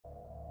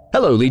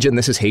Hello Legion,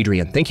 this is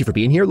Hadrian. Thank you for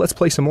being here. Let's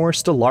play some more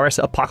Stellaris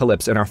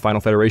Apocalypse in our Final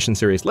Federation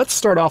series. Let's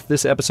start off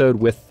this episode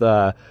with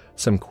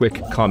some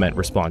quick comment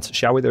response,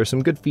 shall we? There's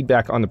some good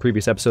feedback on the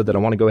previous episode that I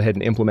want to go ahead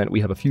and implement.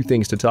 We have a few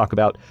things to talk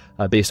about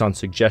based on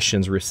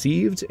suggestions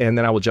received, and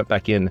then I will jump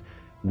back in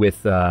with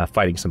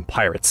fighting some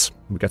pirates.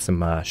 We've got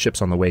some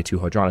ships on the way to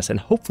Hadrian, and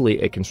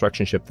hopefully a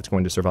construction ship that's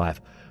going to survive.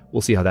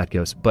 We'll see how that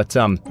goes. But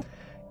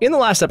in the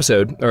last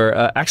episode, or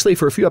actually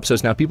for a few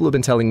episodes now, people have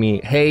been telling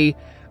me, hey,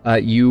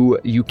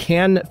 you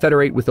can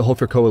federate with the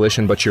Hulfer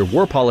Coalition, but your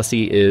war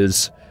policy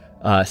is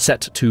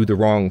set to the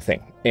wrong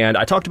thing. And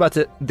I talked about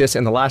this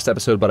in the last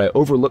episode, but I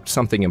overlooked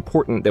something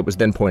important that was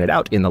then pointed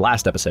out in the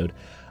last episode,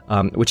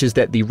 which is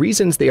that the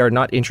reasons they are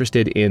not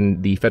interested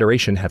in the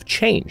Federation have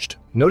changed.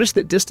 Notice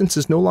that distance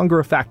is no longer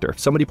a factor.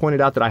 Somebody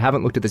pointed out that I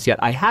haven't looked at this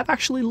yet. I have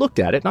actually looked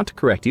at it, not to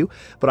correct you,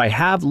 but I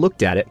have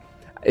looked at it.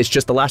 It's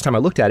just the last time I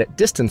looked at it,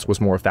 distance was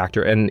more a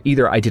factor, and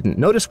either I didn't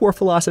notice war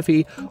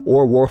philosophy,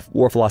 or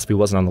war philosophy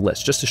wasn't on the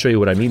list. Just to show you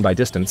what I mean by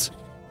distance,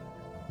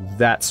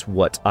 that's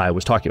what I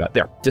was talking about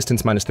there.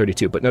 Distance minus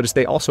 32. But notice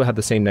they also have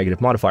the same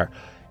negative modifier,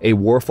 a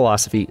war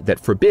philosophy that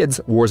forbids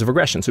wars of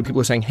aggression. So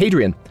people are saying,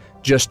 Hadrian,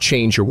 just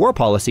change your war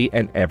policy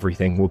and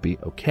everything will be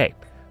okay.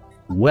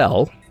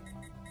 Well,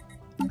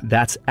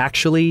 that's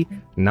actually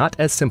not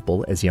as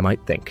simple as you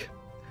might think.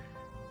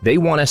 They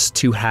want us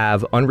to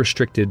have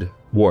unrestricted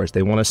wars.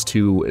 They want us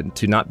to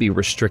not be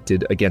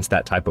restricted against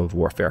that type of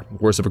warfare,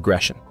 wars of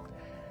aggression.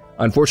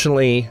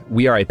 Unfortunately,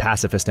 we are a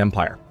pacifist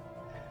empire,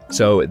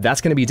 so that's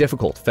going to be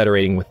difficult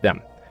federating with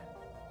them.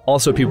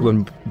 Also, people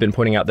have been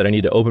pointing out that I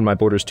need to open my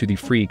borders to the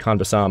free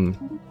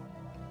Convasam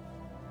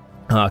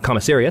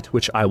commissariat,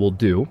 which I will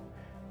do.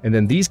 And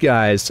then these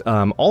guys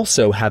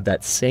also have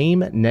that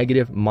same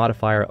negative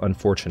modifier,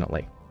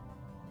 unfortunately.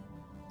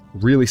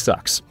 Really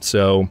sucks.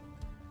 So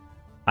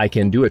I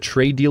can do a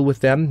trade deal with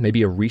them.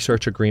 Maybe a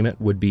research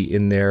agreement would be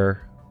in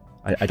there.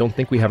 I don't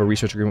think we have a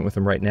research agreement with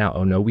them right now.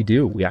 Oh no, we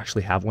do. We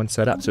actually have one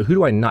set up. So who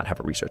do I not have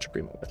a research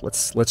agreement with?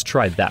 Let's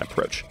try that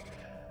approach.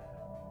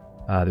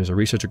 There's a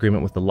research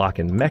agreement with the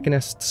Lock-in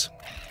Mechanists.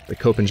 The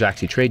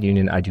Copenhagen Trade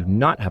Union, I do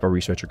not have a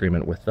research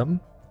agreement with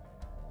them.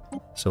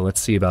 So let's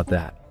see about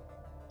that.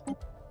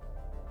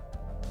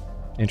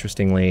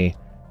 Interestingly,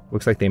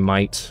 looks like they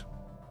might...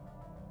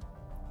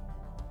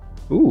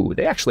 Ooh,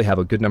 they actually have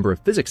a good number of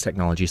physics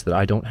technologies that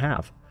I don't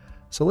have.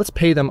 So let's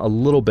pay them a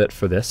little bit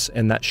for this,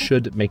 and that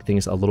should make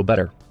things a little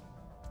better.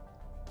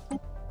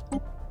 All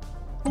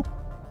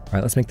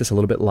right, let's make this a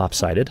little bit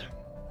lopsided,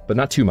 but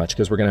not too much,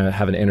 because we're going to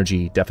have an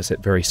energy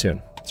deficit very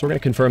soon. So we're going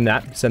to confirm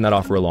that, send that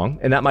offer along,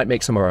 and that might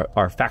make some of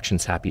our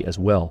factions happy as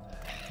well.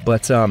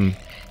 But,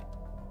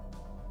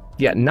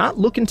 yeah, not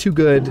looking too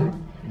good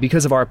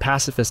because of our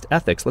pacifist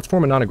ethics. Let's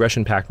form a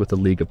non-aggression pact with the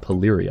League of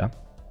Polyria.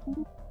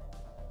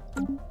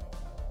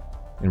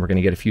 And we're going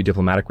to get a few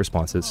diplomatic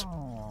responses.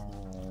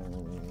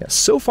 Yeah,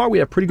 so far we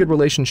have pretty good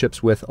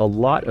relationships with a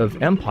lot of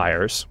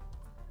empires,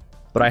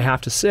 but I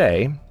have to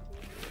say,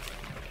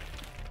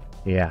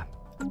 yeah,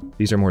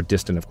 these are more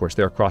distant, of course.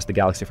 They're across the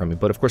galaxy from me,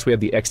 but of course we have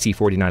the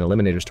XT49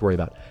 eliminators to worry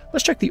about.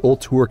 Let's check the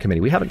old tour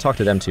committee. We haven't talked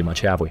to them too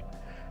much, have we?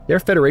 They're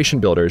Federation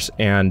builders,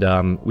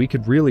 and we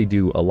could really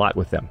do a lot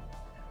with them.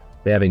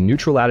 They have a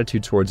neutral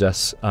attitude towards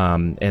us,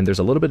 and there's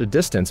a little bit of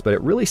distance, but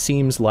it really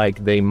seems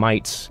like they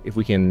might, if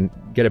we can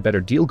get a better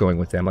deal going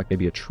with them, like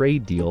maybe a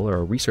trade deal or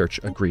a research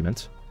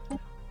agreement,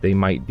 they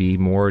might be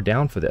more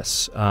down for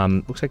this.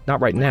 Looks like not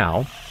right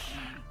now,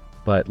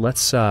 but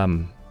let's...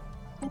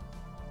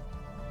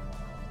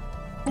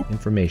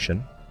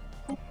 information.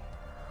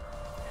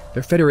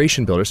 They're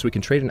Federation builders, so we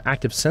can trade an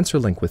active sensor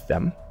link with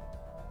them.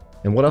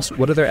 And what else?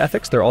 What are their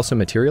ethics? They're also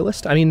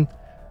materialist? I mean...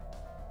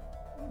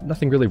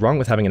 nothing really wrong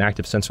with having an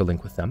active sensor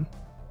link with them.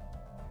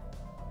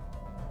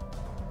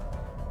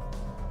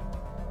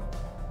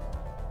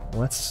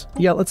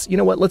 You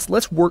know what,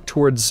 let's work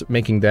towards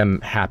making them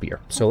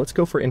happier. So let's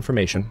go for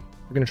information.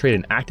 We're going to trade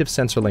an active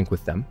sensor link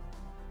with them.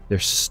 They're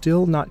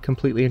still not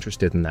completely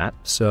interested in that,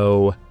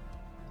 so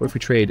what if we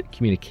trade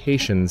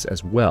communications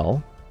as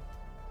well?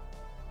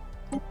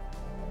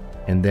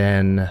 And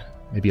then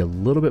maybe a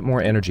little bit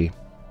more energy.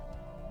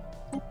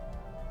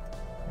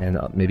 And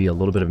maybe a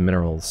little bit of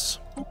minerals.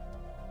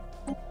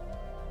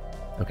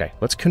 Okay,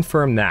 let's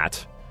confirm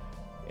that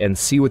and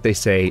see what they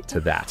say to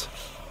that.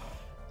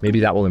 Maybe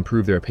that will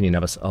improve their opinion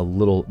of us a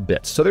little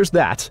bit. So there's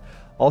that.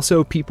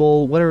 Also,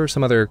 people, what are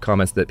some other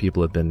comments that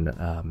people have been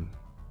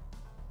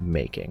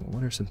making?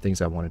 What are some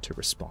things I wanted to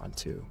respond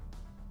to?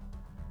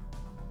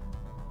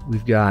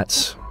 We've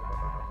got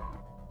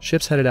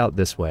ships headed out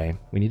this way.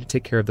 We need to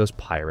take care of those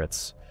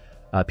pirates.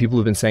 People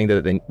have been saying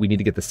that we need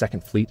to get the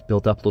second fleet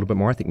built up a little bit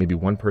more. I think maybe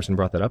one person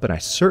brought that up, and I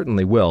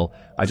certainly will.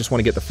 I just want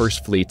to get the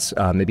first fleets,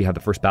 maybe have the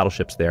first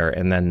battleships there,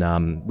 and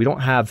then we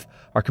don't have...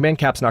 our command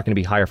cap's not going to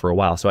be higher for a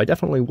while, so I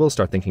definitely will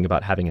start thinking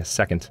about having a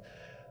second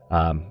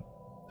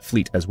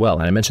fleet as well.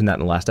 And I mentioned that in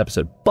the last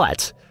episode,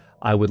 but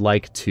I would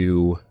like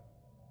to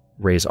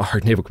raise our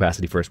naval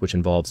capacity first, which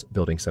involves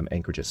building some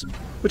anchorages,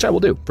 which I will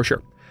do, for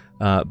sure.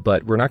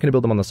 But we're not going to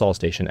build them on the Sol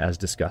station, as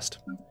discussed.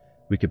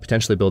 We could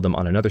potentially build them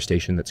on another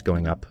station that's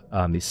going up.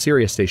 The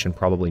Sirius station,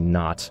 probably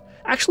not.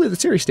 Actually, the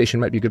Sirius station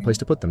might be a good place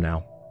to put them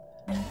now,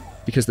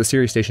 because the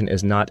Sirius station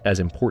is not as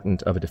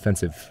important of a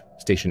defensive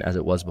station as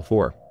it was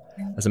before.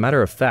 As a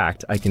matter of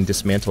fact, I can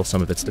dismantle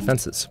some of its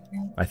defenses,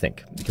 I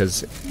think,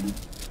 because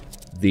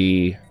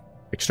the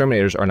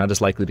exterminators are not as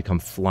likely to come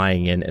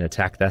flying in and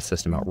attack that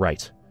system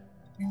outright.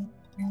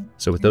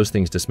 So with those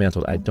things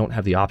dismantled, I don't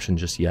have the option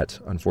just yet,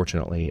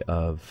 unfortunately,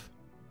 of...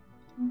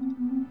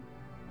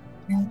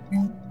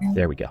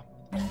 There we go.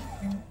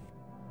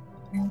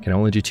 Can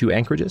only do 2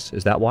 anchorages?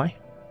 Is that why?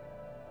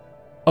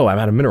 Oh, I'm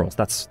out of minerals.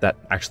 That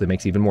actually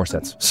makes even more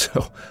sense.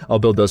 So I'll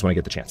build those when I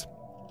get the chance.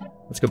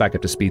 Let's go back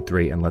up to speed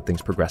 3 and let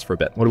things progress for a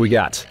bit. What do we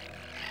got?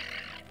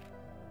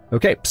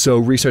 Okay, so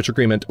research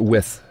agreement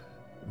with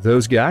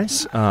those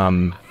guys.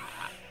 And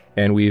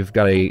we've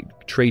got a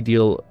trade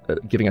deal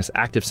giving us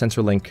active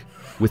sensor link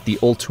with the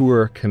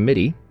Ultur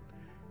Committee.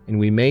 And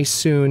we may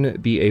soon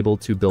be able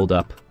to build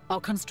up our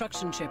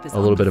construction ship is a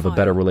little bit of a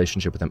better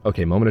relationship with them.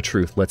 Okay, moment of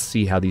truth. Let's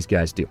see how these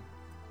guys do.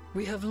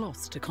 We have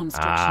lost a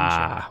construction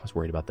ship. I was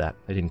worried about that.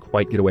 I didn't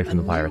quite get away from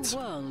the pirates. A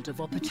new world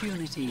of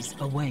opportunities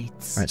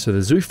awaits. All right, so the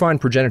Zufine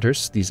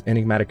progenitors, these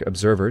enigmatic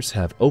observers,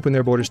 have opened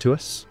their borders to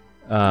us.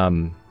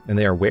 And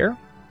they are where?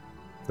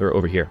 They're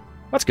over here.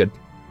 That's good.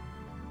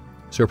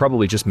 So we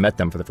probably just met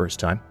them for the first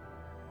time.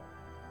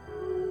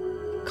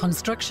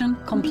 Construction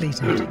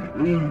completed.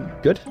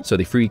 Good. So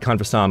the Free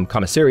Conversam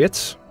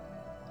Commissariat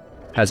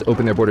has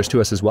opened their borders to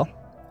us as well.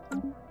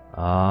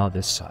 Ah,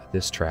 this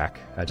track.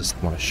 I just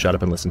want to shut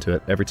up and listen to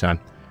it every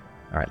time.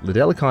 All right,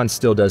 Lidelicon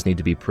still does need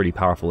to be pretty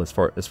powerful as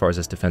far as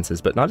its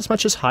defenses, but not as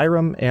much as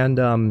Hiram and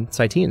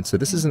Cytine. So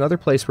this is another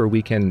place where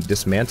we can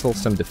dismantle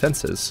some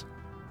defenses.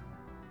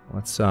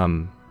 Let's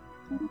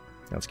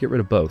get rid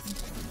of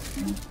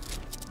both.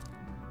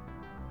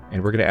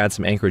 And we're going to add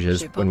some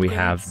anchorages when we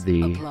have the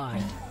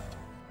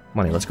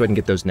money. Let's go ahead and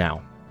get those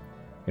now.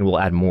 And we'll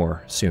add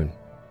more soon.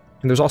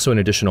 And there's also an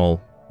additional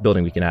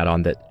building we can add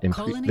on that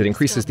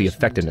increases the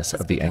effectiveness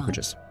of the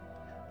anchorages.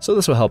 So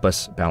this will help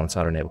us balance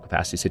out our naval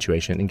capacity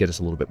situation and get us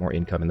a little bit more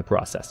income in the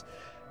process.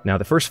 Now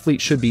the first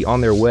fleet should be on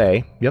their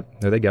way.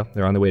 Yep, there they go.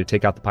 They're on their way to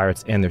take out the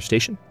pirates and their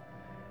station.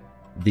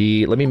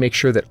 Let me make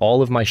sure that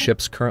all of my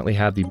ships currently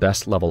have the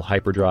best level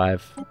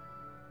hyperdrive.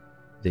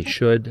 They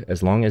should,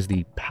 as long as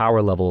the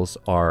power levels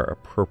are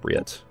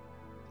appropriate.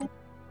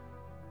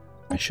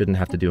 I shouldn't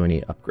have to do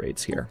any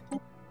upgrades here.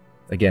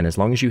 Again, as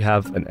long as you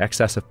have an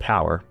excess of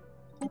power.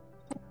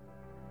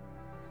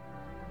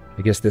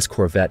 I guess this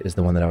Corvette is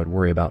the one that I would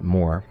worry about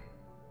more.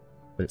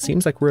 But it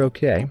seems like we're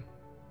okay.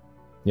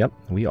 Yep,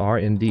 we are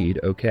indeed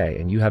okay.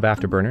 And you have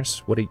afterburners.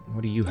 What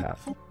do you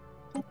have?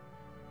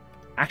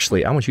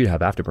 Actually, I want you to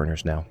have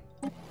afterburners now.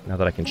 Now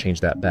that I can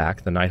change that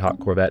back. The Nighthawk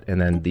Corvette and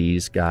then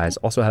these guys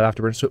also have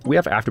afterburners. So we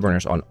have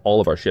afterburners on all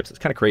of our ships. It's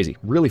kind of crazy.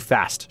 Really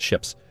fast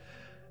ships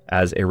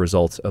as a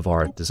result of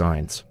our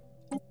designs.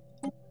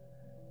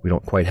 We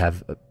don't quite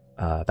have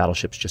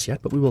battleships just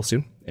yet, but we will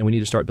soon. And we need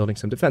to start building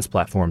some defense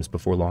platforms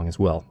before long as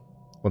well,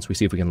 once we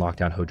see if we can lock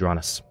down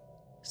Hodranus.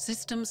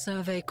 System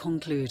survey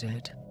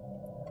concluded.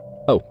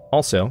 Oh,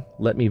 also,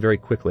 let me very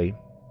quickly,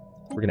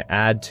 we're going to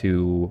add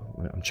to,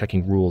 I'm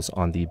checking rules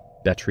on the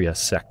Betria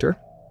sector.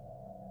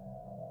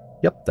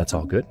 Yep, that's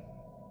all good.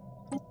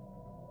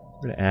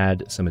 We're going to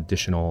add some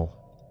additional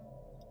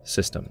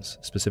systems,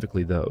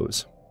 specifically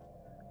those,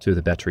 to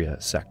the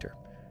Betria sector.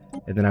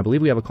 And then I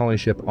believe we have a colony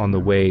ship on the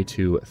way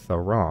to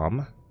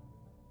Tharam.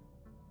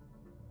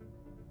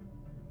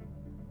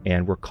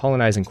 And we're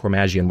colonizing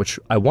Cormagian, which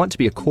I want to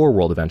be a core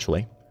world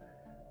eventually.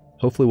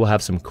 Hopefully we'll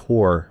have some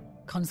core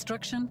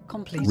construction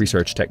complete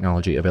research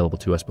technology available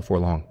to us before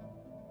long.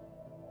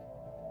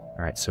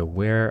 Alright, so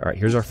alright,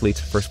 here's our fleet,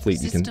 first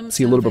fleet. You can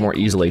see a little bit more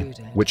easily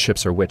which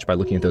ships are which by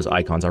looking at those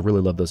icons. I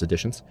really love those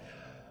additions.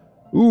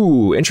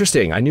 Ooh,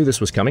 interesting. I knew this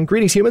was coming.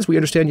 Greetings, humans. We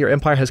understand your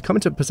empire has come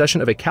into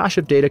possession of a cache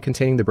of data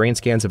containing the brain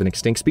scans of an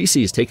extinct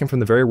species taken from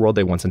the very world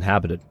they once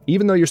inhabited.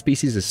 Even though your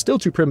species is still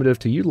too primitive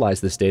to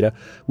utilize this data,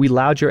 we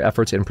laud your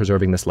efforts in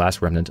preserving this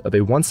last remnant of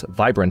a once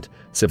vibrant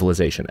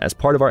civilization. As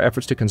part of our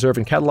efforts to conserve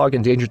and catalog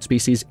endangered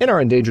species in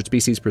our Endangered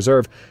Species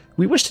Preserve,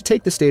 we wish to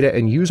take this data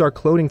and use our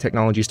cloning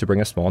technologies to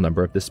bring a small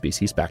number of this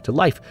species back to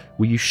life.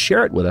 Will you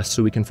share it with us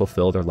so we can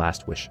fulfill their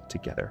last wish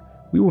together?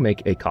 We will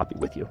make a copy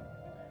with you.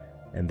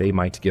 And they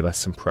might give us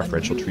some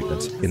preferential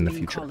treatments in the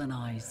future.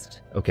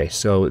 Colonized. Okay,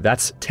 so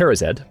that's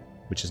Terrazed,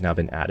 which has now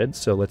been added.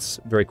 So let's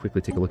very quickly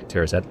take a look at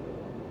Terrazed.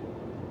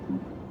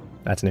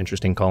 That's an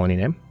interesting colony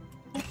name.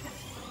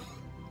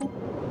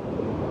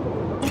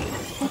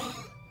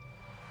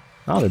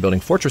 Oh, they're building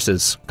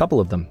fortresses, a couple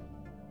of them,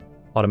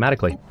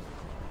 automatically.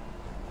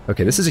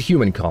 Okay, this is a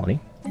human colony,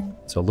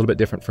 so a little bit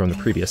different from the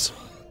previous.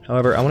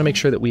 However, I want to make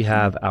sure that we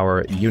have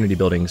our Unity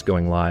buildings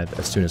going live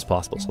as soon as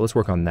possible. So let's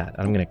work on that.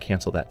 I'm going to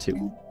cancel that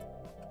too.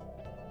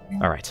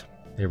 All right,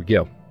 there we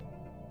go.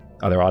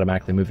 Oh, they're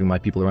automatically moving my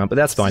people around, but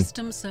that's fine.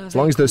 As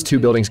long as those two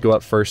buildings go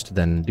up first,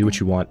 then do what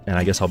you want, and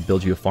I guess I'll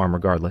build you a farm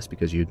regardless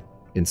because you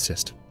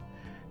insist.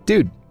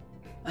 Dude,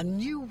 a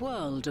new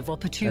world of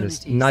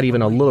opportunities. that is not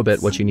even a little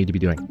bit what you need to be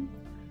doing.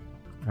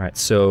 All right,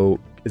 so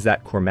is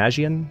that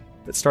Cormagian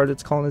that started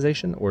its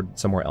colonization, or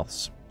somewhere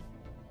else?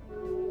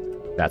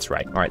 That's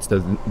right. All right, so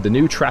the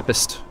new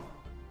Trappist,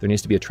 there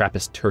needs to be a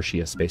Trappist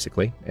Tertius,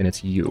 basically, and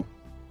it's you.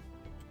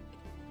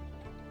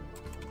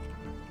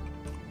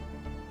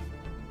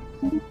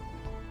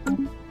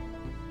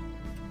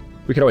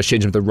 We could always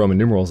change them to Roman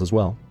numerals as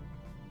well.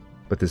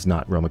 But this is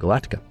not Roma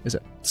Galactica, is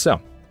it?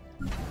 So.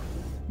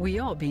 We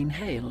are being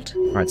hailed.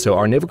 All right, so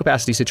our naval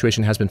capacity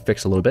situation has been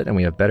fixed a little bit, and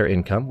we have better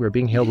income. We're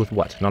being hailed with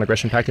what?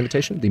 Non-aggression pact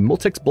invitation? The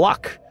Multics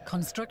block.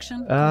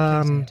 Construction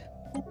completed.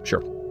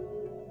 Sure.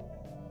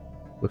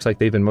 Looks like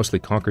they've been mostly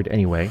conquered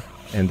anyway,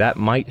 and that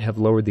might have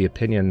lowered the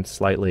opinion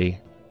slightly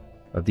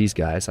of these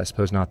guys. I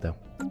suppose not, though.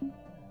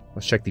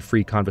 Let's check the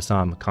Free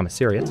Conversam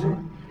Commissariat.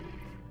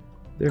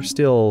 They're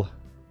still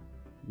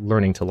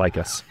learning to like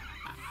us,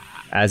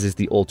 as is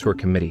the Old Tour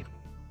Committee.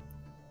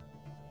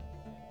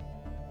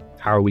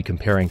 How are we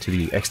comparing to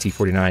the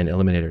XT49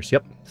 Eliminators?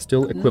 Yep,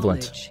 still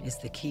equivalent. Knowledge is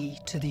the key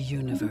to the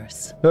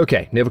universe.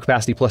 Okay, naval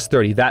capacity plus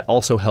 30. That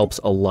also helps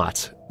a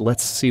lot.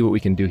 Let's see what we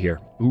can do here.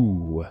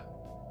 Ooh.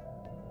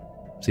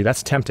 See,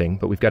 that's tempting,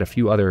 but we've got a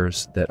few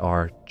others that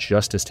are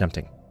just as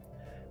tempting.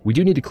 We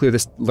do need to clear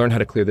this, learn how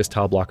to clear this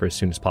tile blocker as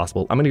soon as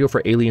possible. I'm going to go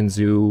for Alien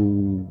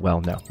Zoo.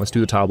 Well, no. Let's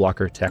do the tile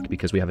blocker tech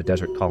because we have a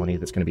desert colony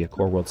that's going to be a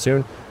core world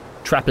soon.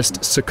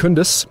 Trappist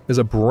Secundus is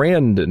a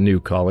brand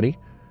new colony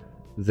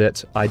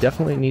that I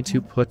definitely need to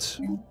put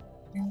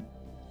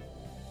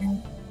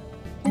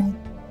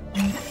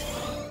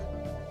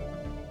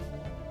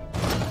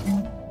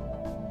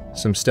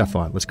some stuff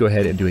on. Let's go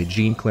ahead and do a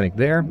gene clinic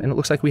there, and it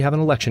looks like we have an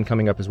election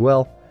coming up as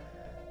well.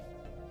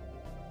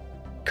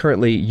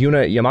 Currently,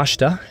 Yuna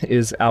Yamashita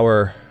is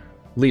our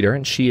leader,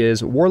 and she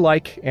is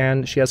warlike,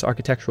 and she has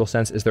architectural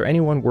sense. Is there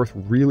anyone worth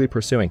really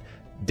pursuing?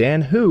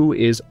 Dan Hu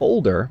is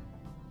older,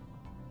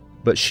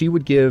 but she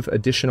would give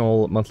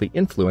additional monthly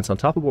influence on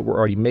top of what we're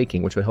already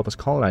making, which would help us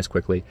colonize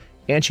quickly,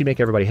 and she'd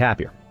make everybody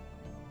happier.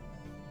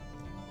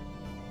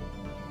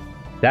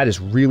 That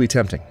is really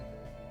tempting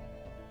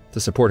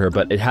to support her,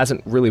 but it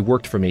hasn't really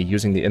worked for me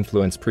using the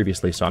influence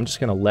previously, so I'm just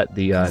going to let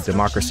the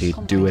democracy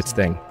do its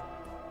thing.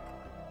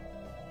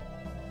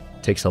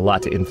 It takes a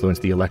lot to influence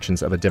the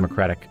elections of a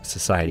democratic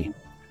society.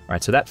 All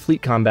right, so that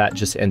fleet combat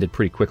just ended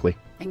pretty quickly.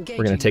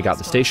 We're going to take out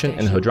the station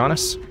in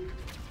Hadranus.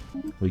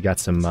 We got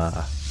some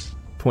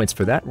points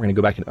for that. We're going to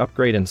go back and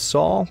upgrade in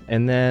Saul,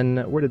 and then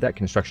where did that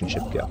construction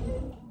ship go?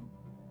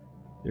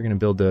 You're going to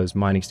build those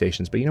mining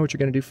stations, but you know what you're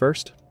going to do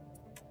first?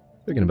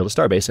 You're going to build a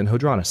starbase in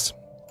Hadranus.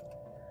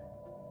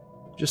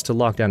 Just to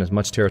lock down as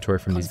much territory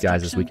from these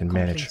guys as we can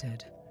manage.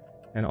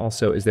 And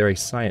also, is there a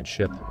science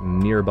ship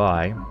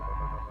nearby?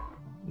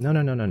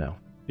 No.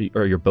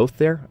 Or you're both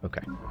there?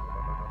 Okay.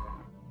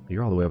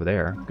 You're all the way over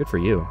there. Good for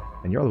you.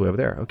 And you're all the way over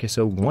there. Okay,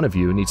 so one of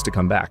you needs to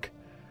come back.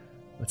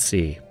 Let's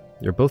see.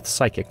 You're both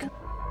psychic.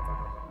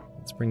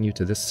 Let's bring you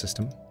to this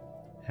system.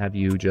 Have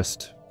you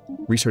just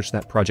research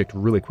that project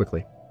really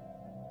quickly.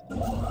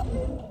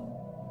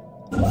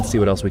 Let's see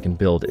what else we can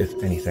build,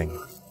 if anything.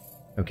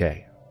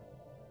 Okay.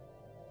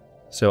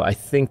 So I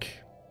think...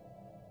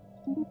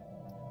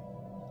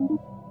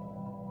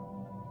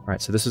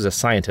 Alright, so this is a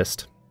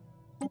scientist.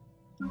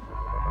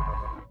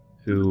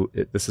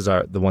 This is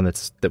the one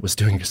that was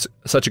doing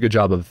such a good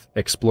job of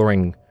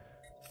exploring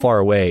far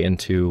away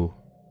into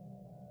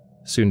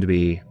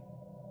soon-to-be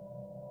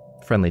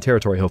friendly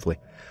territory, hopefully.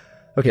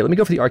 Okay, let me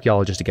go for the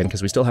archaeologist again,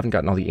 because we still haven't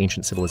gotten all the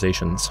ancient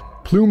civilizations.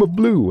 Plume of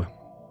Blue,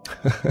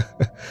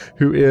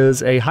 who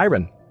is a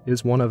Hyran,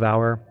 is one of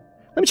our...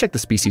 Let me check the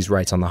species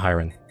rights on the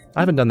Hyran. I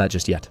haven't done that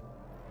just yet.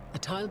 A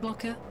tile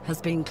blocker has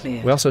been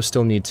cleared. We also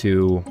still need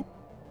to...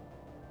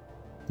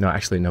 No,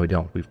 actually, no, we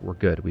don't. We're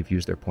good. We've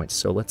used their points.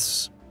 So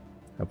let's...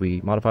 Have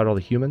we modified all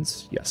the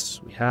humans? Yes,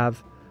 we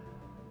have.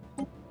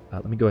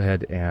 Let me go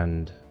ahead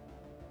and...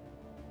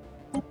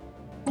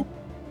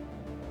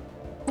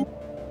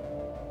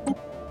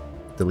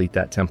 delete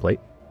that template.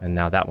 And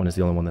now that one is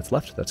the only one that's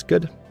left. That's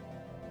good.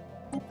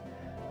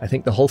 I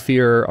think the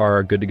Hulfir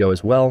are good to go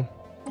as well.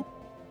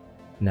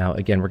 Now,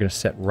 again, we're going to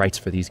set rights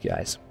for these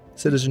guys.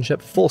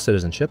 Citizenship, full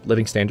citizenship,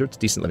 living standards,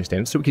 decent living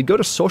standards. So we could go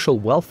to social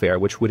welfare,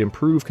 which would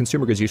improve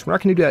consumer goods use. We're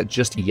not going to do that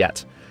just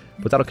yet,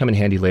 but that'll come in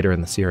handy later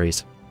in the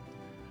series.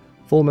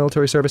 Full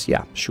military service,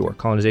 yeah, sure.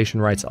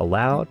 Colonization rights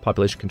allowed.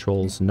 Population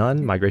controls,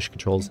 none. Migration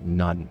controls,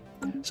 none.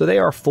 So they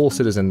are full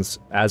citizens,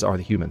 as are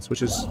the humans,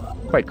 which is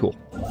quite cool.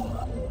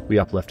 We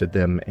uplifted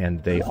them,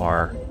 and they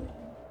are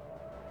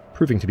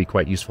proving to be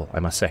quite useful, I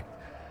must say.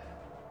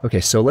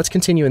 Okay, so let's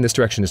continue in this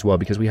direction as well,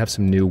 because we have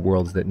some new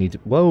worlds that need to...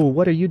 Whoa,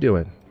 what are you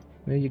doing?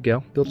 There you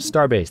go. Build a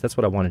starbase. That's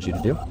what I wanted you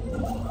to do.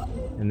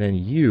 And then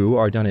you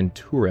are done in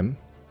Turim.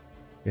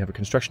 We have a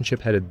construction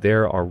ship headed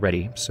there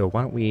already, so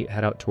why don't we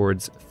head out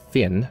towards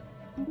Finn?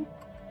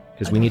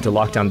 Because we need to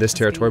lock down this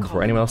territory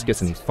before anyone else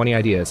gets any funny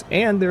ideas.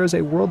 And there is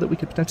a world that we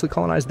could potentially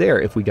colonize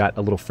there if we got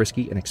a little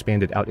frisky and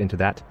expanded out into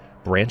that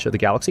branch of the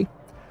galaxy.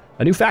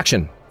 A new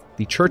faction.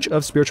 The Church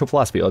of Spiritual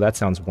Philosophy. Oh, that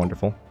sounds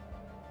wonderful.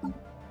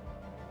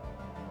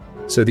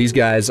 So these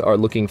guys are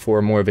looking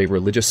for more of a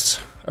religious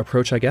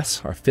approach, I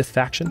guess. Our fifth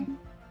faction.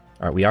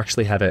 Alright, we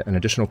actually have an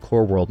additional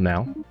core world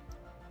now.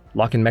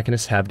 Lock-in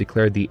Mechanists have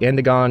declared the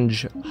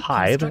Andagonge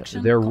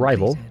Hive their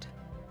rival.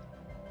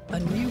 A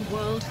new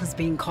world has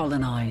been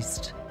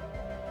colonized.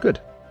 Good.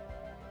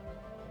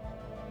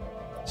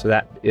 So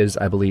that is,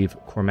 I believe,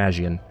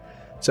 Cormagian.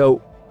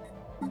 So,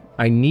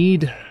 I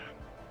need...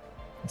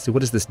 Let's see,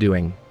 what is this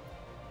doing?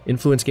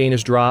 Influence gain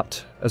is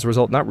dropped as a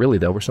result. Not really,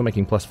 though. We're still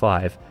making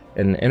 +5.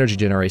 And energy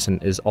generation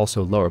is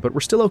also lower, but we're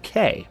still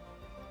okay.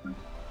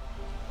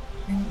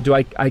 Do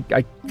I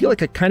feel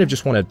like I kind of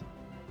just want to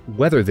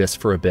weather this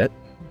for a bit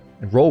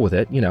and roll with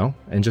it, you know,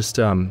 and just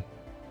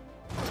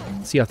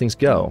see how things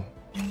go.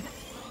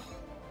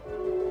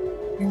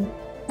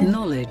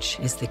 Knowledge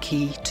is the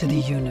key to the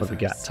universe. What we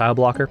got? Tile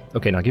blocker.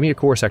 Okay, now give me a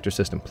core sector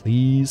system,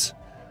 please.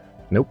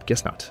 Nope,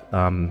 guess not.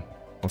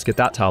 Let's get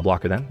that tile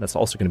blocker then. That's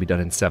also going to be done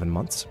in 7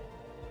 months.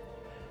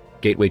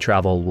 Gateway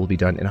travel will be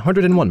done in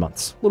 101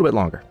 months, a little bit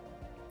longer.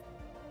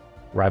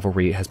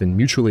 Rivalry has been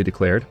mutually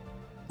declared.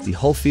 The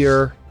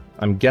Hulfir,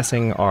 I'm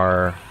guessing,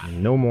 are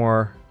no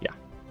more... Yeah,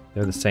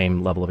 they're the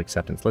same level of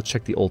acceptance. Let's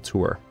check the old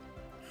tour.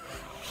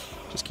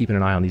 Just keeping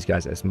an eye on these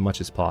guys as much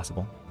as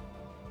possible.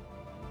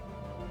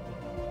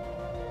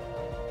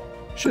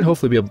 Should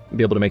hopefully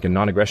be able to make a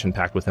non-aggression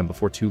pact with them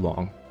before too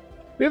long.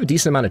 We have a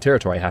decent amount of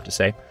territory, I have to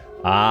say.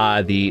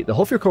 The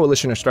Hulfir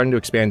Coalition are starting to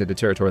expand into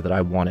territory that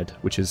I wanted,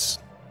 which is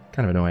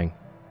kind of annoying.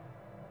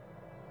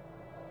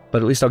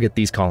 But at least I'll get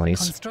these colonies.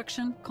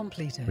 Construction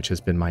completed. Which has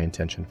been my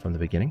intention from the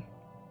beginning.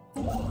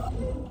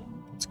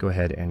 Let's go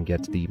ahead and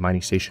get the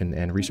mining station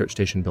and research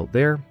station built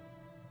there.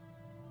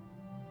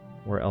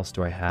 Where else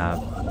do I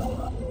have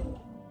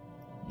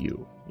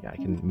you? Yeah, I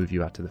can move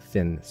you out to the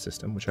Finn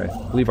system, which I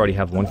believe I already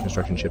have one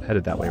construction ship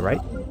headed that way, right?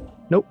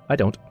 Nope, I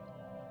don't.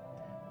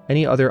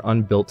 Any other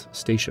unbuilt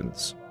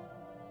stations?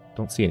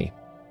 Don't see any.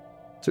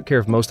 Took care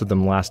of most of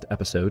them last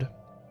episode.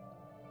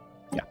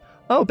 Yeah.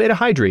 Oh, Beta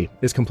Hydri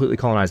is completely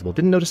colonizable.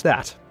 Didn't notice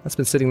that. That's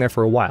been sitting there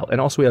for a while. And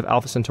also we have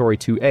Alpha Centauri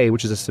 2A,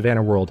 which is a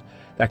Savannah world.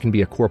 That can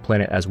be a core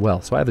planet as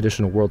well. So I have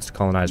additional worlds to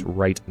colonize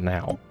right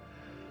now.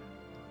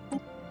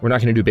 We're not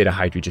going to do Beta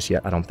Hydri just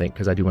yet, I don't think,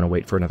 because I do want to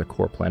wait for another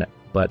core planet.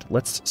 But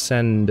let's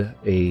send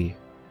a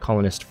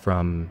colonist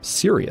from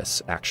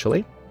Sirius,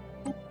 actually.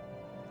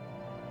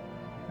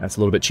 That's a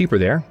little bit cheaper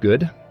there.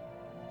 Good.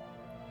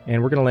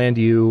 And we're going to land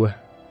you...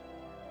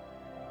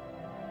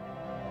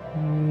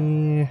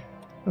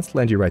 let's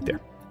land you right there.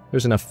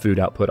 There's enough food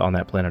output on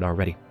that planet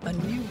already. A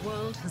new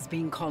world has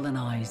been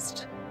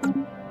colonized.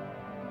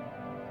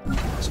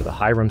 So the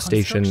Hiram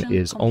station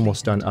is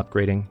almost done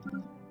upgrading.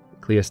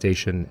 Clea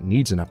station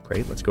needs an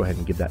upgrade. Let's go ahead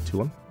and give that to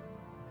them.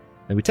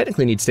 And we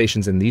technically need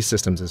stations in these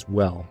systems as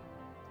well.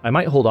 I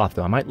might hold off,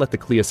 though. I might let the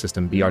Clea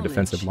system be our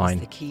defensive line,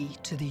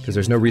 because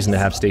there's no reason to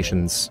have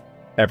stations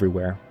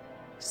everywhere.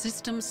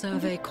 System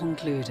survey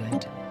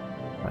concluded.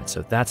 Alright,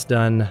 so that's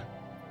done.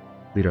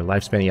 Leader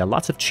lifespan. Yeah,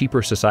 lots of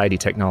cheaper society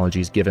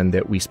technologies, given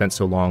that we spent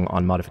so long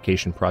on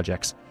modification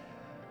projects.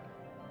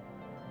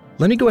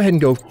 Let me go ahead and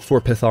go for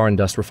Pitharan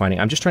dust refining.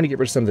 I'm just trying to get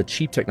rid of some of the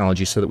cheap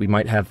technology so that we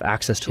might have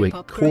access to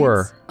a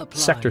core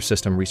sector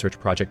system research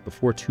project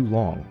before too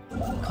long.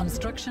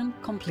 Construction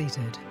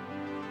completed.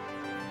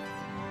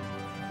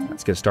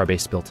 Let's get a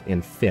starbase built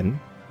in Finn.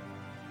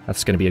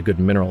 That's going to be a good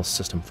mineral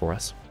system for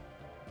us.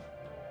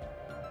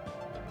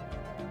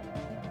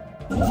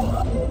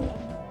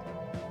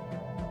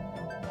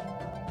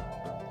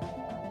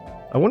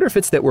 I wonder if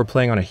it's that we're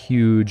playing on a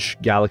huge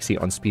galaxy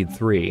on speed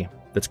 3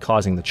 that's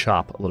causing the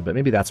chop a little bit.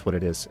 Maybe that's what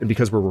it is. And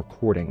because we're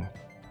recording.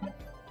 I'm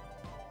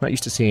not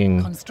used to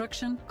seeing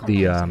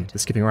the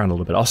skipping around a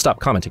little bit. I'll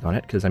stop commenting on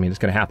it, because, I mean, it's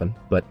going to happen,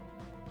 but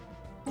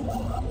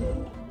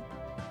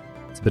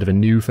it's a bit of a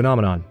new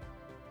phenomenon.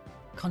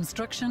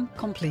 Construction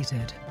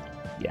completed.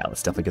 Yeah,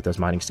 let's definitely get those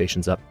mining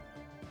stations up.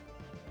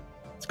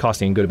 It's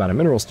costing a good amount of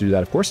minerals to do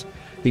that, of course.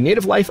 The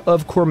native life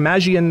of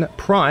Cormagian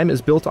Prime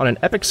is built on an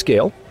epic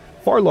scale,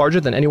 far larger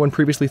than anyone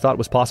previously thought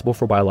was possible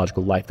for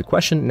biological life. The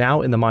question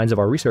now in the minds of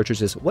our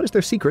researchers is, what is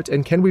their secret,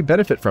 and can we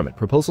benefit from it?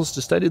 Proposals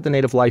to study the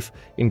native life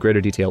in greater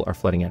detail are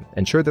flooding in.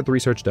 Ensure that the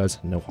research does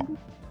no harm.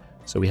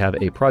 So we have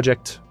a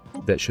project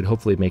that should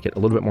hopefully make it a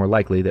little bit more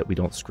likely that we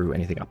don't screw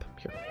anything up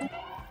here.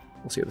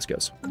 We'll see how this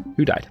goes.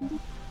 Who died?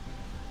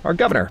 Our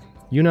governor,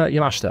 Yuna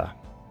Yamashita.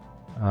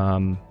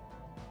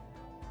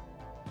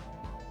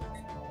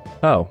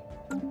 Oh.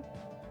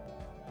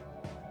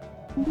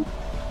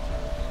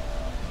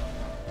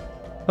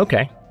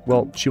 Okay,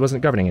 well, she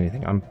wasn't governing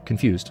anything. I'm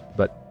confused,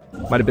 but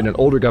might have been an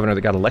older governor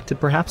that got elected,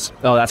 perhaps?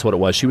 Oh, that's what it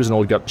was. She was an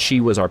old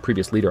she was our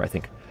previous leader, I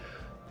think.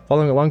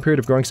 Following a long period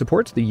of growing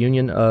support, for the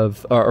Union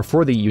of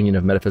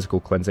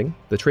Metaphysical Cleansing,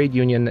 the trade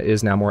union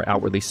is now more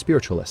outwardly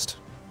spiritualist.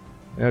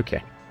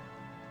 Okay.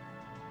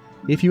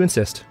 If you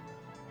insist.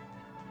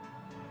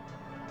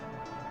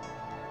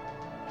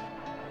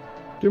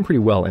 Doing pretty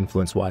well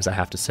influence-wise, I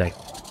have to say.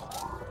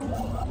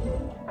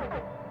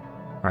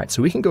 Alright,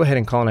 so we can go ahead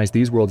and colonize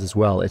these worlds as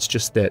well. It's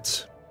just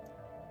that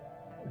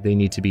they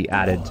need to be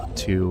added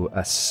to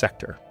a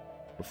sector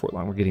before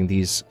long. We're getting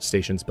these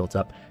stations built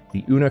up.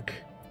 The Unuk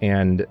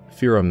and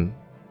Firum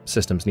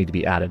systems need to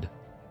be added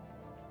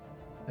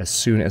as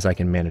soon as I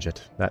can manage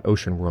it. That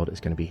ocean world is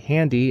going to be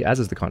handy, as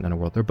is the continental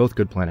world. They're both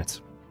good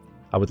planets.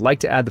 I would like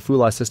to add the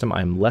Fulai system.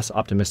 I'm less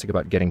optimistic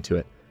about getting to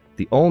it.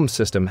 The Ulm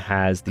system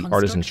has the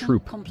artisan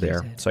troop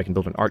there, so I can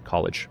build an art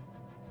college.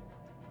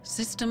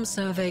 System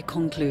survey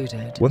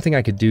concluded. One thing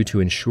I could do to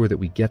ensure that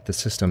we get the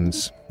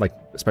systems, like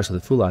especially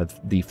the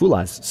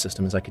Fulai's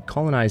system, is I could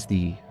colonize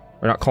the,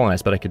 or not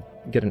colonize, but I could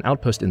get an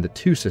outpost in the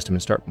 2 system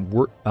and start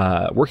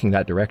working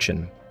that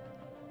direction.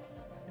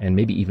 And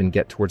maybe even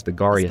get towards the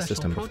Garia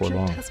system before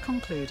long. Has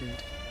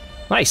concluded.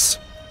 Nice!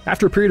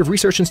 After a period of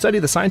research and study,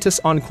 the scientists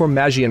on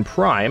Cormagian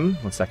Prime,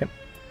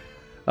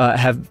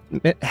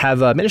 have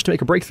managed to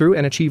make a breakthrough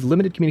and achieve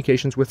limited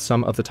communications with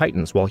some of the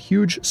Titans. While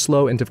huge,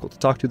 slow, and difficult to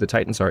talk to, the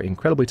Titans are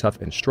incredibly tough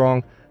and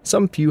strong.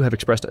 Some few have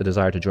expressed a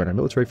desire to join our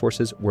military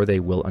forces, where they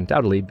will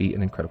undoubtedly be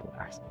an incredible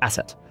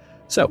asset.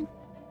 So,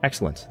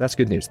 excellent. That's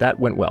good news. That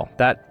went well.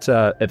 That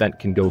event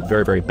can go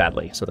very, very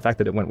badly. So the fact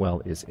that it went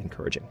well is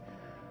encouraging.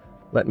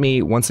 Let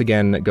me once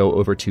again go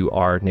over to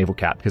our naval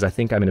cap, because I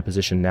think I'm in a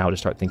position now to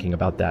start thinking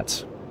about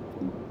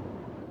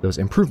those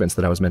improvements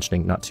that I was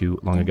mentioning not too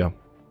long ago.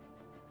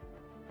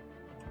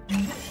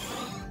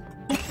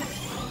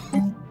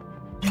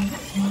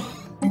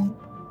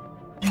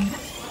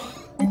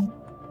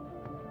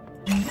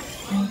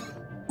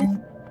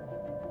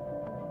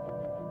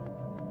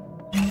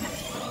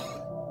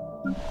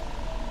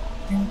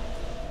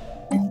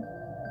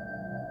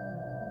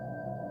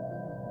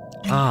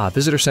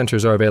 Visitor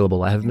centers are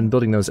available. I have been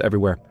building those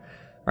everywhere.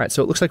 All right,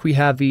 so it looks like we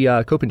have the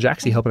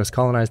Copenjaxi helping us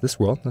colonize this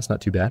world. That's not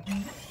too bad.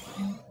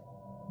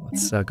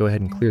 Let's go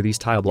ahead and clear these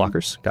tile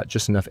blockers. Got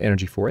just enough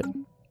energy for it.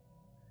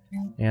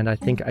 And I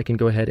think I can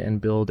go ahead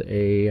and build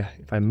a...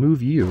 If I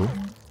move you,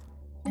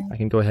 I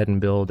can go ahead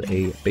and build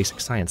a basic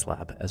science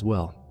lab as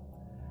well.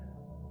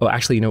 Oh,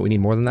 actually, you know what we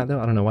need more than that, though?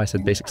 I don't know why I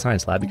said basic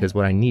science lab, because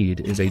what I need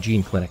is a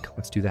gene clinic.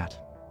 Let's do that.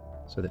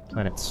 So that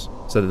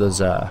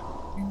those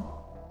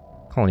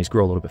colonies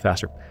grow a little bit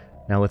faster.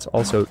 Now let's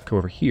also go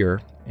over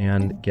here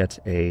and get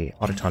a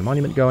autoton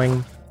monument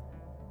going.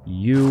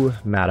 You,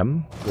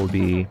 madam, will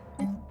be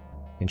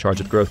in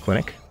charge of the growth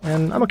clinic,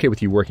 and I'm okay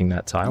with you working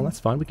that tile. That's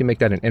fine. We can make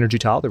that an energy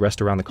tile. The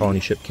rest around the colony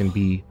ship can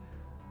be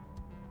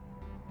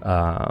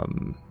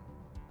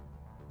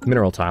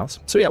mineral tiles.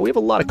 So yeah, we have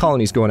a lot of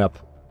colonies going up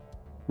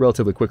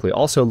relatively quickly.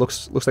 Also,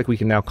 looks like we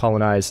can now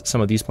colonize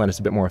some of these planets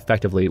a bit more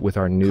effectively with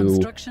our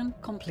new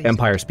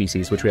Empire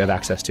species, which we have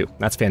access to.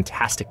 That's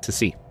fantastic to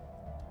see.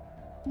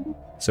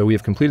 So we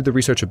have completed the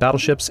research of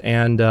battleships,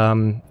 and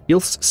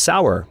Ilse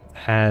Sauer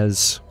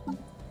has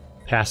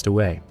passed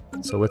away.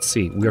 So let's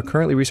see. We are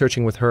currently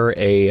researching with her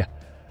a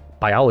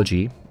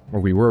biology,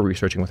 or we were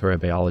researching with her a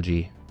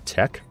biology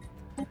tech.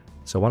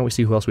 So why don't we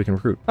see who else we can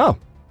recruit? Oh,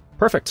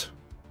 perfect.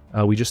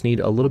 We just need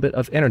a little bit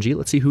of energy.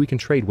 Let's see who we can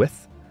trade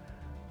with.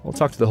 We'll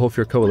talk to the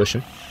Hofir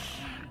Coalition,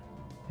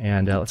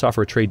 and let's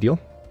offer a trade deal.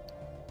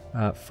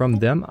 From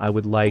them, I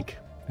would like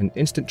an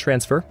instant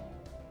transfer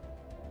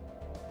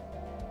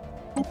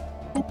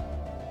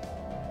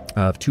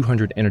of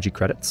 200 energy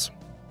credits,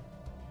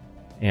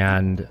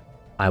 and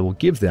I will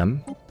give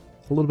them a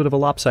little bit of a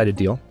lopsided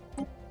deal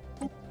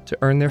to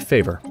earn their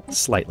favor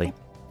slightly.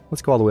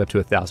 Let's go all the way up to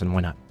 1,000.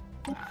 Why not?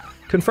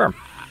 Confirm.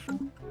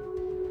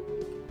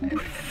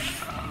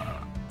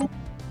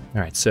 All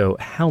right, so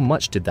how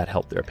much did that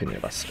help their opinion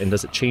of us? And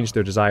does it change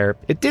their desire?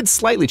 It did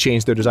slightly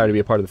change their desire to be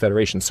a part of the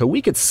Federation, so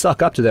we could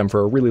suck up to them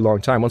for a really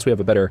long time once we have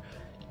a better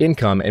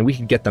income, and we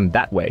could get them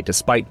that way,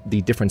 despite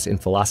the difference in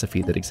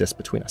philosophy that exists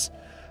between us.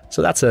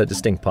 So that's a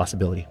distinct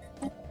possibility.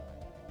 All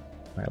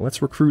right,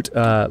 let's recruit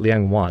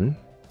Liang Wan.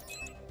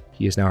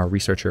 He is now a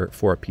researcher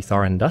for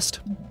Pitharan Dust.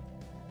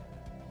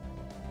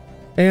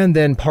 And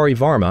then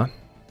Parivarma.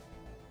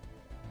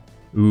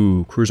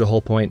 Ooh, cruiser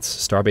hull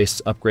points, starbase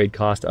upgrade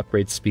cost,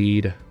 upgrade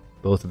speed.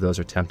 Both of those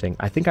are tempting.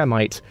 I think I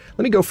might...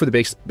 Let me go for the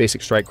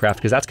basic strike craft,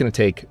 because that's going to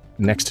take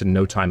next to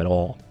no time at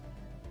all.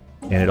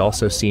 And it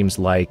also seems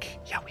like...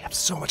 Yeah, we have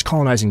so much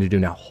colonizing to do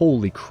now.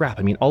 Holy crap.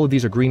 I mean, all of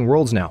these are green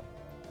worlds now.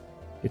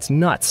 It's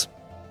nuts.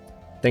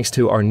 Thanks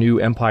to our new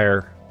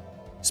empire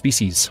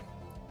species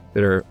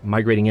that are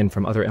migrating in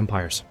from other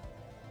empires.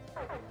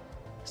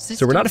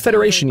 So we're not a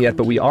federation yet,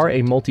 but we are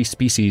a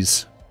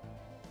multi-species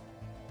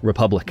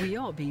republic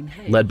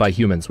led by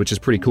humans, which is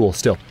pretty cool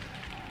still.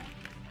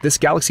 This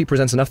galaxy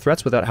presents enough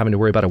threats without having to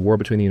worry about a war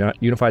between the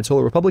Unified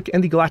Solar Republic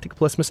and the Galactic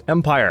Plasmus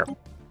Empire.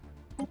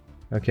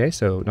 Okay,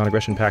 so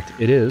non-aggression pact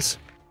it is.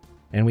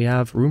 And we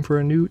have room for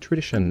a new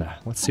tradition.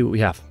 Let's see what we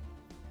have.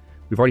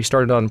 We've already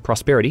started on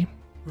prosperity,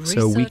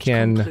 so we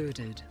can...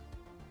 Concluded.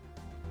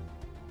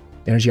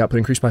 Energy output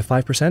increased by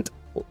 5%.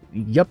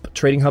 Yep,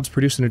 trading hubs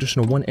produce an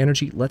additional 1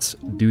 energy. Let's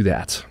do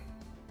that.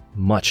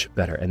 Much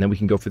better. And then we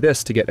can go for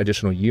this to get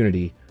additional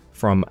unity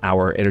from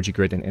our energy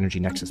grid and energy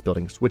nexus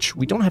buildings, which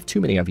we don't have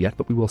too many of yet,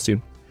 but we will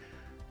soon.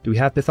 Do we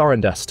have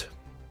Pitharan Dust?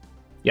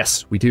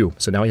 Yes, we do.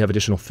 So now we have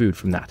additional food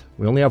from that.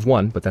 We only have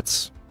 1, but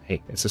that's,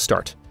 hey, it's a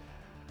start.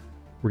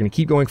 We're going to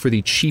keep going for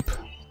the cheap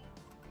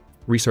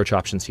research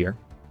options here.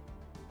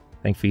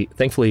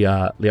 Thankfully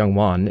Liang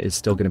Wan is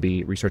still going to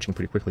be researching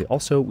pretty quickly.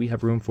 Also, we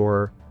have room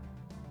for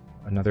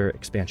another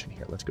expansion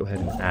here. Let's go ahead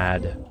and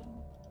add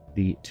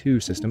the 2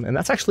 system. And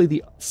that's actually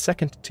the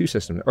second 2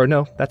 system. Or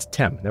no, that's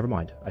TEM. Never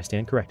mind. I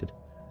stand corrected.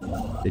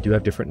 They do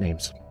have different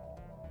names.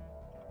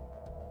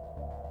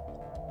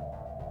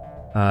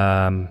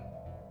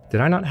 Did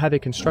I not have a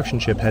construction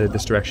ship headed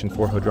this direction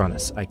for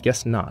Hadrianus? I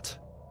guess not.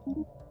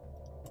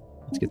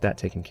 Let's get that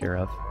taken care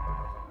of.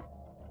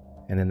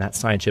 And then that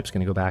science ship's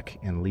going to go back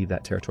and leave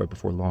that territory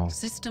before long.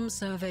 System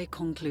survey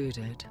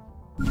concluded.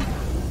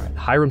 Right,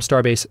 Hiram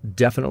Starbase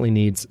definitely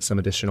needs some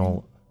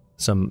additional,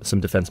 some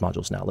defense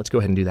modules now. Let's go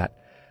ahead and do that.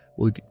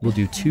 We'll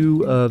do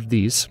 2 of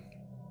these.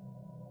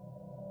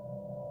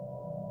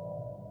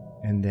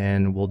 And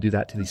then we'll do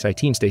that to the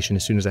Cytine station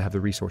as soon as I have the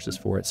resources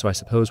for it. So I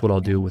suppose what I'll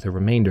do with a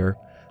remainder,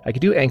 I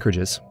could do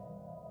anchorages.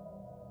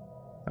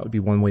 That would be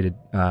one way to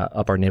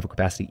up our naval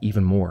capacity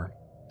even more.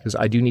 Because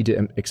I do need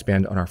to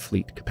expand on our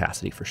fleet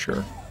capacity for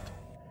sure.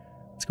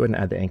 Let's go ahead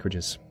and add the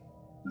anchorages.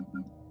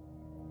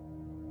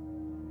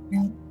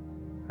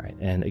 Alright,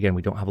 and again,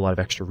 we don't have a lot of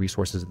extra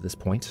resources at this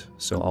point,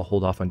 so I'll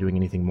hold off on doing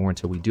anything more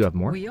until we do have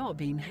more. We are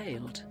being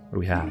hailed. What do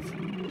we have?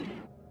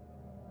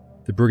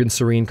 The Bruggen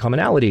Serene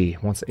Commonality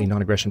wants a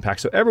non-aggression pact,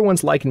 so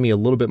everyone's liking me a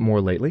little bit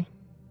more lately,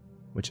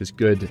 which is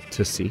good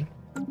to see.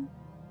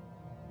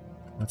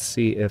 Let's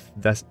see if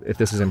this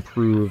has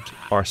improved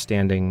our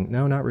standing.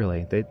 No, not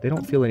really. They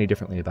don't feel any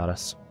differently about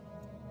us.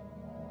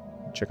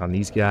 Check on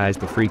these guys.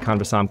 The Free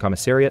Conversam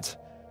Commissariat.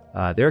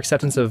 Their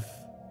acceptance of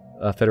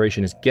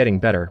Federation is getting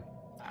better.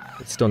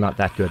 It's still not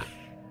that good.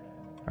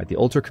 All right, the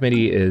Ultra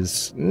Committee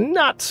is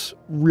not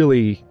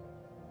really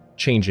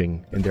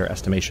changing in their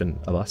estimation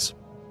of us.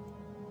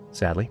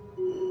 Sadly.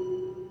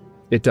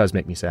 It does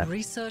make me sad.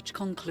 Research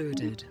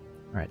concluded.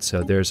 All right,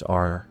 so there's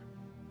our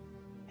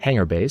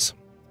hangar bays.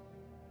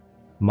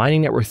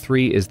 Mining Network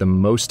 3 is the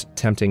most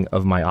tempting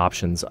of my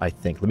options, I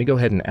think. Let me go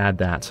ahead and add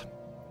that.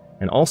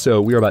 And also,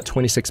 we are about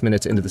 26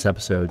 minutes into this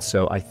episode,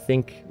 so I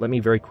think, let me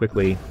very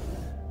quickly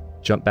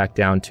jump back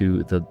down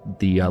to the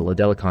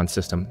Ladelicon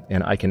system,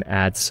 and I can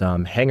add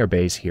some hangar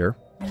bays here.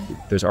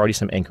 There's already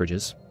some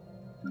anchorages.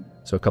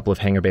 So a couple of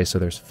hangar bays, so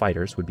there's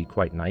fighters, would be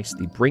quite nice.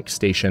 The Brink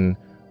Station,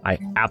 I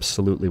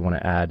absolutely want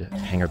to add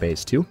hangar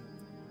bays to,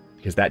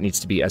 because that needs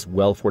to be as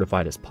well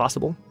fortified as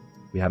possible.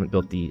 We haven't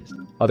built the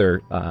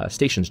other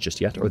stations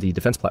just yet, or the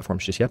defense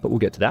platforms just yet, but we'll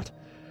get to that.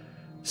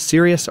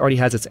 Sirius already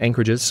has its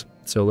anchorages,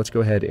 so let's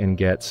go ahead and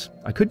get...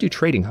 I could do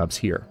trading hubs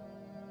here.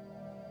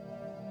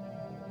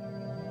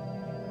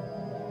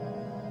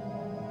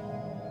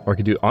 Or I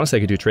could do... Honestly,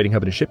 I could do a trading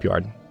hub and a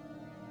shipyard.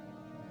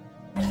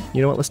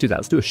 You know what? Let's do that.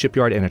 Let's do a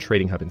shipyard and a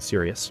trading hub in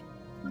Sirius.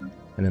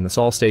 And then the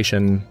Sol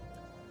Station...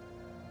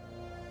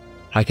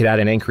 I could add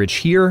an anchorage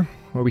here,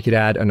 or we could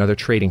add another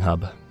trading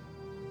hub.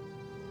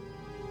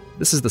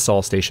 This is the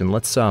Sol Station.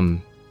 Let's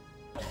add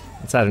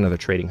another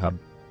trading hub.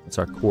 That's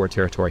our core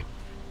territory.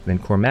 And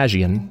then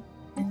Cormagian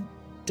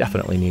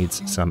definitely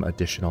needs some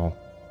additional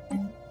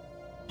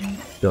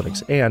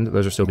buildings. And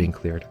those are still being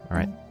cleared.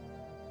 Alright.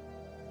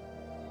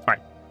 Alright.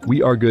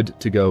 We are good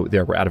to go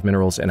there. We're out of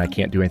minerals and I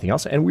can't do anything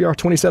else. And we are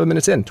 27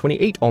 minutes in.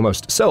 28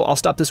 almost. So I'll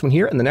stop this one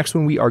here. And the next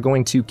one we are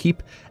going to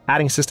keep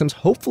adding systems.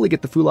 Hopefully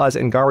get the Fulaz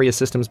and Garia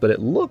systems. But it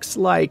looks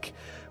like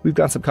we've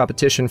got some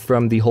competition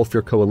from the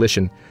Holfir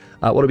Coalition.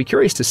 What I'll be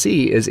curious to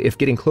see is if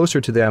getting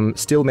closer to them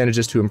still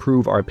manages to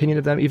improve our opinion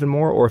of them even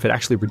more, or if it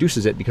actually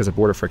reduces it because of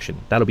border friction.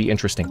 That'll be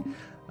interesting.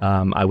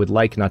 I would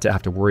like not to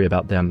have to worry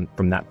about them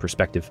from that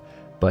perspective.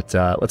 But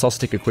let's also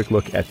take a quick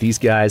look at these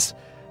guys.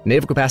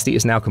 Naval capacity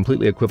is now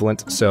completely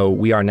equivalent, so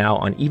we are now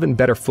on even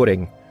better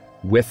footing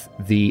with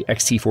the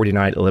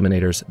XT-49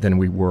 eliminators than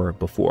we were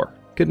before.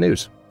 Good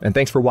news. And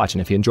thanks for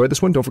watching. If you enjoyed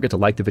this one, don't forget to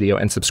like the video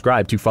and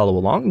subscribe to follow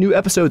along. New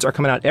episodes are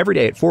coming out every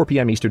day at 4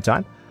 p.m. Eastern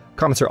Time.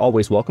 Comments are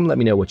always welcome. Let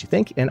me know what you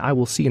think, and I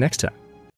will see you next time.